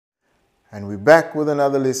And we're back with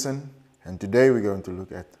another lesson, and today we're going to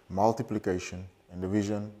look at multiplication and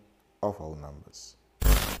division of whole numbers.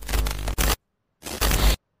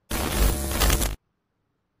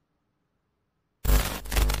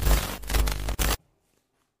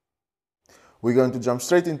 We're going to jump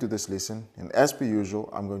straight into this lesson, and as per usual,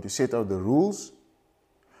 I'm going to set out the rules,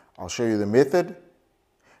 I'll show you the method,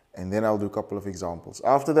 and then I'll do a couple of examples.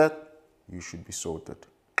 After that, you should be sorted.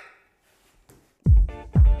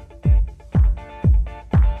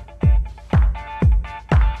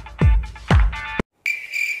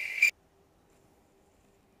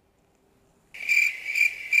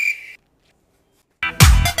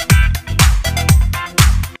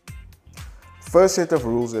 First set of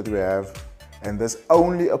rules that we have, and this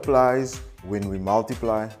only applies when we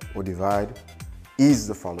multiply or divide, is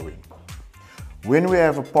the following. When we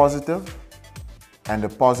have a positive and a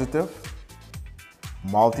positive,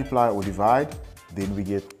 multiply or divide, then we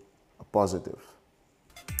get a positive.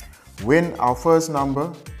 When our first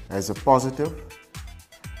number has a positive,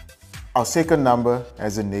 our second number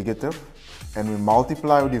has a negative, and we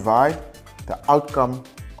multiply or divide, the outcome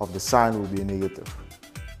of the sign will be a negative.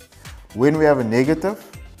 When we have a negative,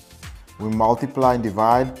 we multiply and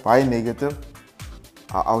divide by a negative,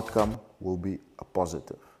 our outcome will be a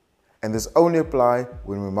positive. And this only applies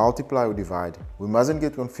when we multiply or divide. We mustn't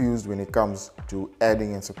get confused when it comes to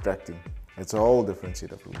adding and subtracting. It's a whole different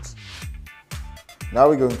set of rules. Now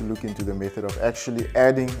we're going to look into the method of actually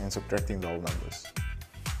adding and subtracting the whole numbers.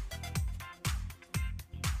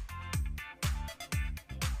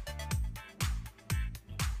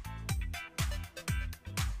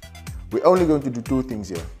 We're only going to do two things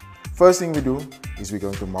here. First thing we do is we're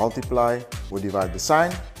going to multiply or divide the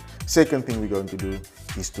sign. Second thing we're going to do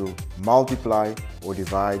is to multiply or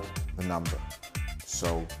divide the number.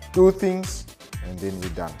 So two things and then we're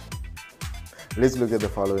done. Let's look at the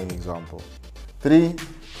following example. 3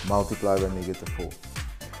 multiplied by negative 4.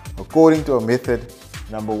 According to our method,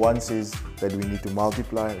 number 1 says that we need to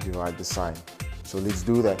multiply or divide the sign. So let's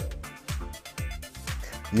do that.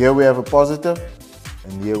 Here we have a positive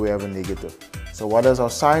and here we have a negative. So what does our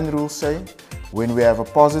sign rule say? When we have a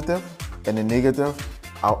positive and a negative,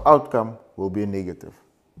 our outcome will be a negative.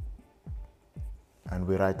 And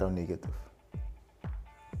we write our negative.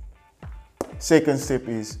 Second step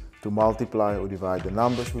is to multiply or divide the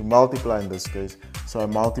numbers. We multiply in this case. So I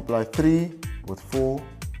multiply 3 with 4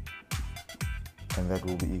 and that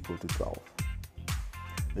will be equal to 12.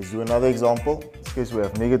 Let's do another example. In this case we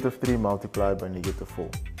have negative 3 multiplied by negative 4.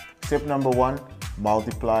 Step number 1,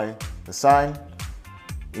 multiply the sign.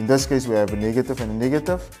 In this case we have a negative and a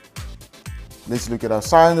negative. Let's look at our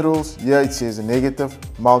sign rules. Here it says a negative,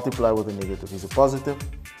 multiply with a negative is a positive.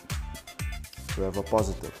 We have a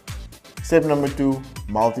positive. Step number 2,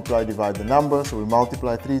 multiply, divide the number. So we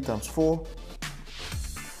multiply 3 times 4.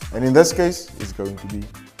 And in this case, it's going to be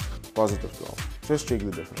positive 12. Just check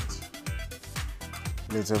the difference.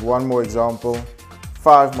 Let's have one more example.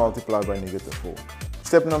 5 multiplied by negative 4.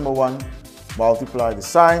 Step number 1, multiply the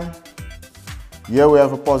sign. Here we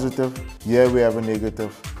have a positive, here we have a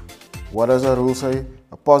negative. What does our rule say?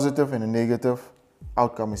 A positive and a negative,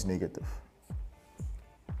 outcome is negative.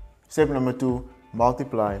 Step number 2,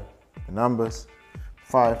 multiply the numbers.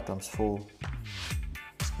 5 times 4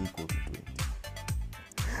 is equal to 20.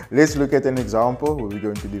 Let's look at an example where we're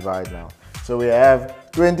going to divide now. So we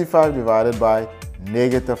have 25 divided by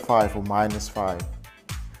negative 5 or minus 5.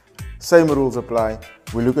 Same rules apply.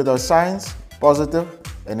 We look at our signs, positive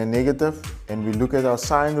and a negative, and we look at our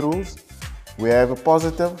sign rules. We have a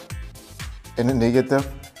positive and a negative,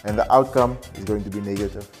 and the outcome is going to be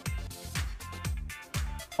negative.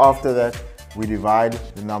 After that, we divide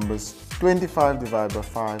the numbers. 25 divided by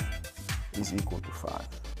 5 is equal to 5.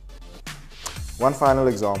 One final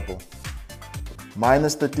example.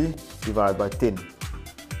 Minus 30 divided by 10.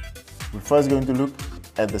 We're first going to look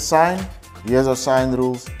at the sign. Here's our sign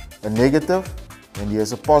rules. A negative, and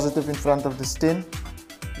here's a positive in front of this 10.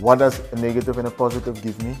 What does a negative and a positive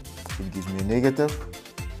give me? It gives me a negative.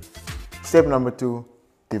 Step number 2,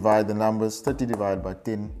 divide the numbers. 30 divided by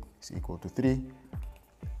 10 is equal to 3.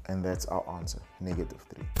 And that's our answer, negative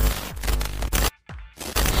 3.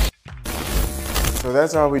 So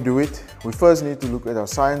that's how we do it. We first need to look at our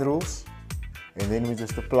sign rules, and then we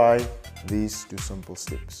just apply these 2 simple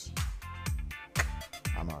steps.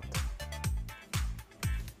 I'm out.